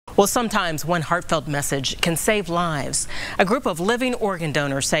Well, sometimes one heartfelt message can save lives. A group of living organ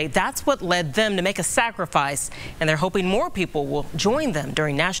donors say that's what led them to make a sacrifice, and they're hoping more people will join them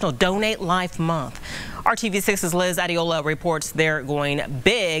during National Donate Life Month. RTV6's Liz Adiola reports they're going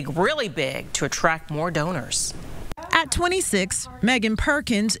big, really big, to attract more donors. At 26, Megan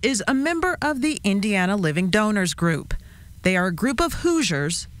Perkins is a member of the Indiana Living Donors Group. They are a group of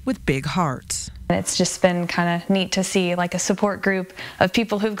Hoosiers with big hearts. It's just been kind of neat to see like a support group of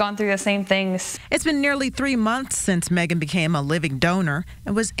people who've gone through the same things. It's been nearly 3 months since Megan became a living donor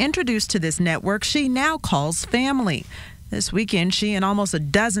and was introduced to this network she now calls family. This weekend, she and almost a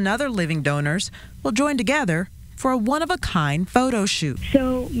dozen other living donors will join together for a one-of-a-kind photo shoot.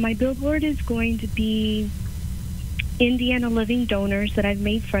 So my billboard is going to be Indiana Living Donors that I've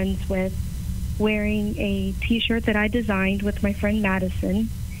made friends with, wearing a t-shirt that I designed with my friend Madison.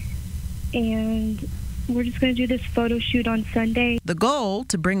 And we're just going to do this photo shoot on Sunday. The goal,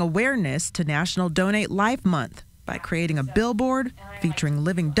 to bring awareness to National Donate Life Month by creating a billboard featuring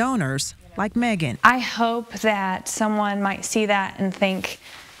living donors like Megan. I hope that someone might see that and think,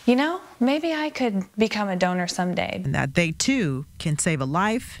 you know, maybe I could become a donor someday. And that they too can save a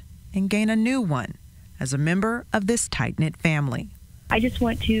life and gain a new one as a member of this tight-knit family. I just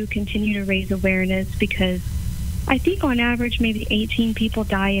want to continue to raise awareness because I think on average maybe 18 people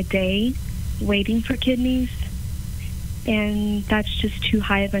die a day waiting for kidneys, and that's just too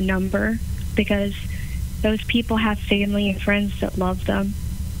high of a number because those people have family and friends that love them,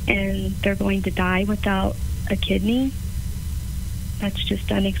 and they're going to die without a kidney. That's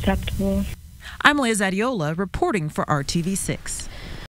just unacceptable. I'm Liz Adiola reporting for RTV6.